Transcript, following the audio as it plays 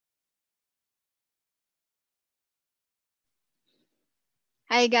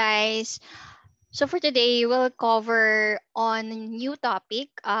Hi guys. So for today, we'll cover on a new topic.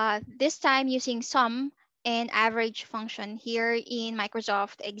 This time using sum and average function here in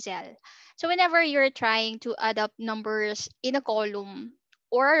Microsoft Excel. So whenever you're trying to add up numbers in a column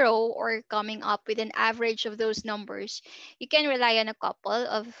or a row or coming up with an average of those numbers, you can rely on a couple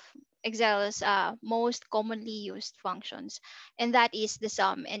of Excel's most commonly used functions, and that is the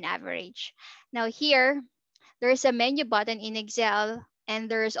sum and average. Now here, there's a menu button in Excel, and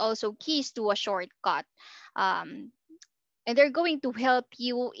there's also keys to a shortcut. Um, and they're going to help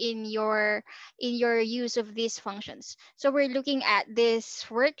you in your use of these functions. So we're looking at this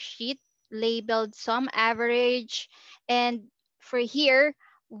worksheet labeled sum average, and for here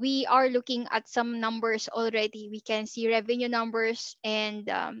we are looking at some numbers already. We can see revenue numbers and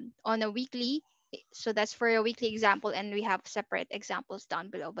on a weekly. So that's for a weekly example, and we have separate examples down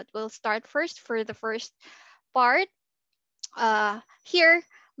below. But we'll start first for the first part. Here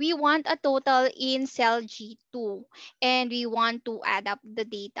we want a total in cell G2, and we want to add up the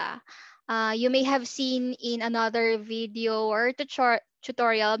data. You may have seen in another video or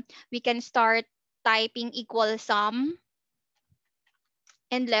tutorial, we can start typing equal sum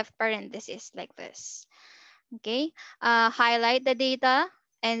and left parenthesis like this. Okay, highlight the data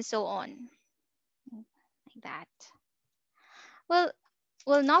and so on, like that. Well,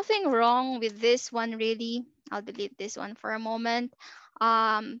 nothing wrong with this one really. I'll delete this one for a moment.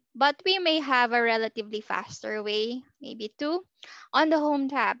 But we may have a relatively faster way, maybe two, on the home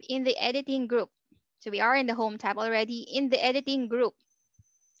tab in the editing group. So we are in the home tab already. In the editing group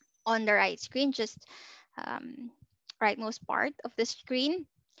on the right screen, just um, rightmost part of the screen,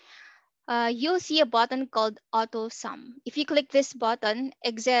 you'll see a button called Autosum. If you click this button,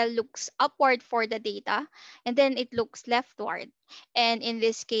 Excel looks upward for the data, and then it looks leftward. And in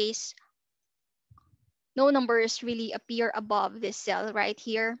this case, no numbers really appear above this cell right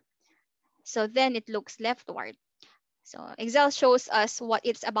here. So then it looks leftward. So Excel shows us what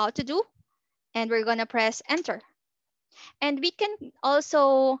it's about to do, and we're going to press enter. And we can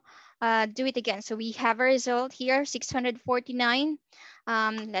also do it again. So we have a result here, 649.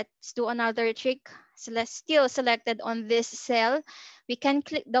 Let's do another trick. So let's still selected on this cell. We can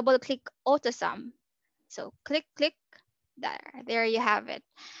double click Autosum. So click, there you have it.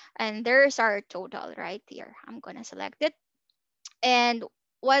 And there's our total right here. I'm gonna select it. And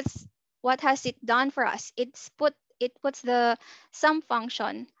what's what has it done for us? It puts the sum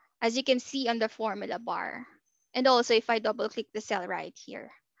function, as you can see on the formula bar. And also if I double click the cell right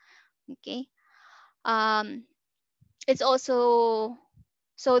here, okay. Um, it's also,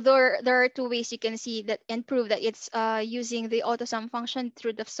 so there are two ways you can see that and prove that it's using the AutoSum function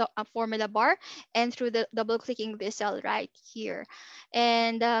through the formula bar and through the double clicking the cell right here.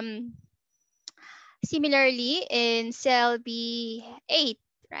 And similarly, in cell B8,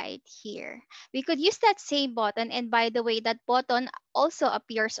 right here, we could use that same button. And by the way, that button also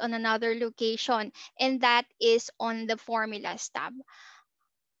appears on another location, and that is on the formulas tab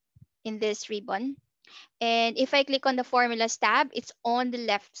in this ribbon. And if I click on the formulas tab, it's on the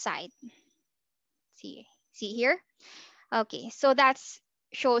left side. See here? Okay, so that's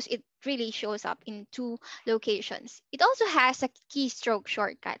shows it really shows up in two locations. It also has a keystroke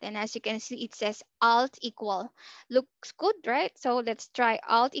shortcut, and as you can see, it says Alt equal. Looks good, right? So let's try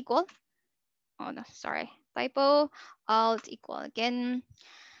Alt equal. Oh no, sorry, typo. Alt equal again,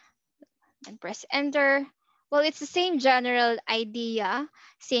 and press enter. Well, it's the same general idea,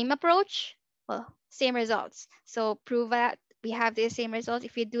 same approach, well, same results. So prove that we have the same result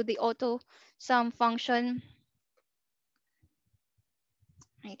if you do the auto sum function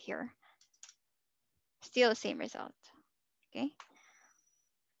right here. Still same result. Okay.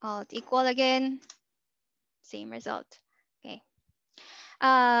 Alt equal again, same result. Okay.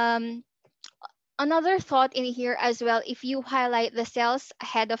 Um, Another thought in here as well, if you highlight the cells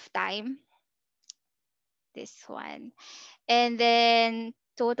ahead of time, this one, and then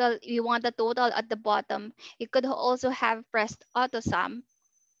total, you want the total at the bottom, you could also have pressed auto sum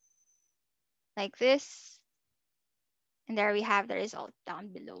like this, and there we have the result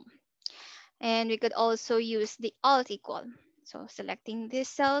down below. And we could also use the alt equal. So selecting these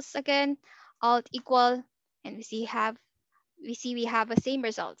cells again, alt equal, and we have the same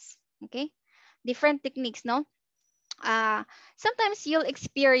results. Okay, different techniques, no? Sometimes you'll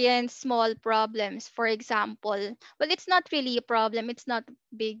experience small problems. For example, well, it's not really a problem. It's not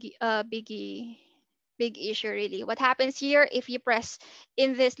big issue really. What happens here if you press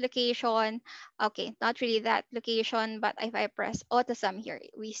in this location? Okay, not really that location, but if I press AutoSum here,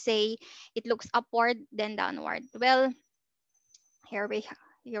 we say it looks upward then downward. Well, here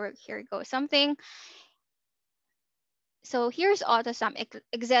goes something. So here's Autosum.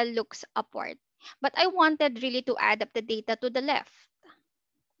 Excel looks upward. But I wanted really to add up the data to the left.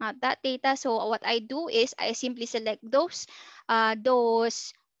 Not that data. So what I do is I simply select those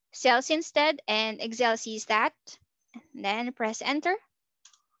cells instead, and Excel sees that. Then press enter.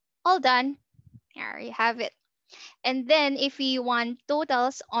 All done. There you have it. And then if we want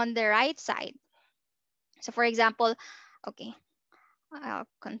totals on the right side. So for example, okay,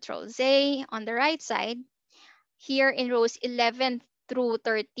 Control Z on the right side. Here in rows 11 through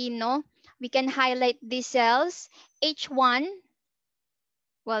 13, no, we can highlight these cells H1,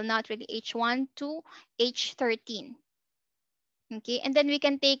 well, not really H1 to H13. Okay, and then we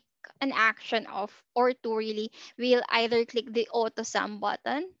can take an action of or two really. We'll either click the auto sum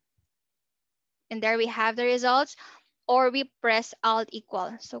button, and there we have the results, or we press alt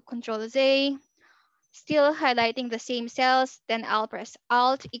equal. So Control Z, still highlighting the same cells, then I'll press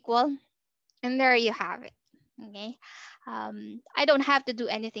alt equal, and there you have it. Okay, I don't have to do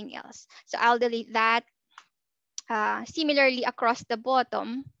anything else, so I'll delete that. Similarly, across the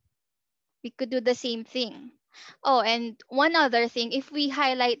bottom, we could do the same thing. Oh, and one other thing, if we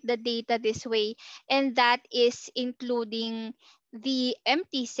highlight the data this way, and that is including the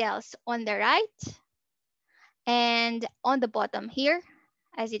empty cells on the right and on the bottom here,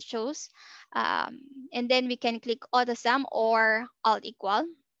 as it shows, and then we can click AutoSum or Alt equal.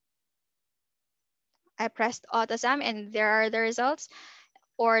 I pressed AutoSum and there are the results.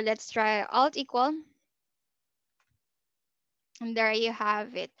 Or let's try Alt equal. And there you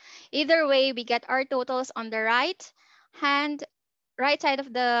have it. Either way, we get our totals on the right side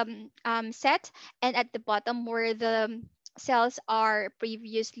of the set, and at the bottom where the cells are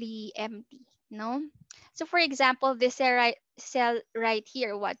previously empty. No. So for example, this cell right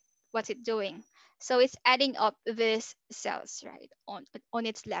here, what's it doing? So it's adding up these cells right on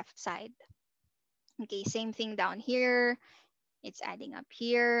its left side. Okay, same thing down here. It's adding up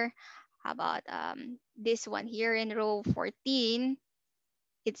here. How about this one here in row 14?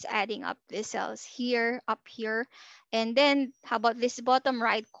 It's adding up the cells here, up here. And then how about this bottom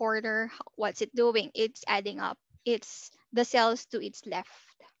right corner? What's it doing? It's adding up. It's the cells to its left.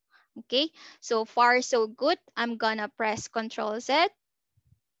 Okay, so far so good. I'm gonna press Control Z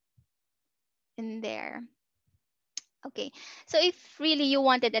in there. Okay, so if really you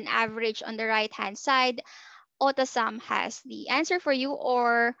wanted an average on the right hand side, AutoSum has the answer for you,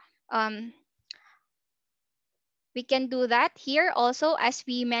 or um, we can do that here also. As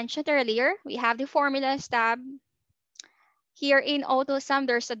we mentioned earlier, we have the formulas tab. Here in AutoSum,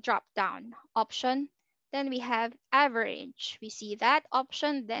 there's a drop down option. Then we have average. We see that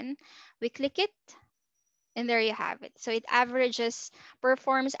option, then we click it, and there you have it. So it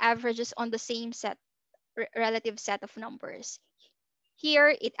performs averages on the same relative set of numbers. Here,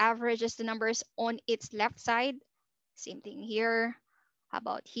 it averages the numbers on its left side. Same thing here. How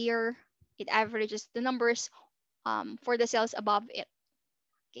about here? It averages the numbers for the cells above it.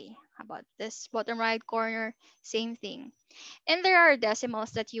 Okay, how about this bottom right corner? Same thing. And there are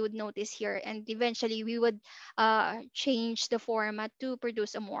decimals that you would notice here, and eventually we would change the format to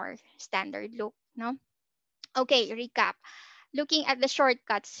produce a more standard look. No? Okay, recap. Looking at the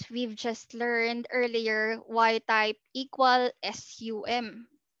shortcuts we've just learned earlier, y type equal sum,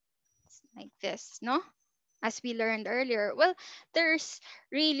 like this, no? As we learned earlier. Well, there's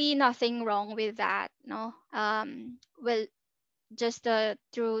really nothing wrong with that, no? Well, just to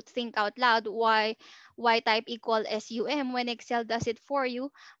think out loud, why y type equal sum when Excel does it for you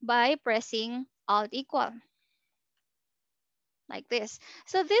by pressing alt equal like this.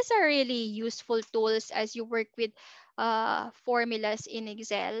 So these are really useful tools as you work with formulas in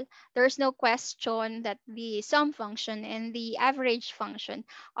Excel. There's no question that the sum function and the average function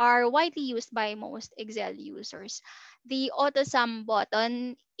are widely used by most Excel users. The auto sum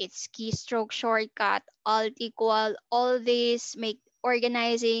button, its keystroke shortcut, alt equal, all these make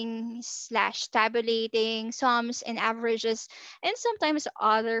organizing slash tabulating sums and averages and sometimes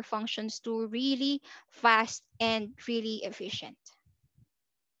other functions too really fast and really efficient.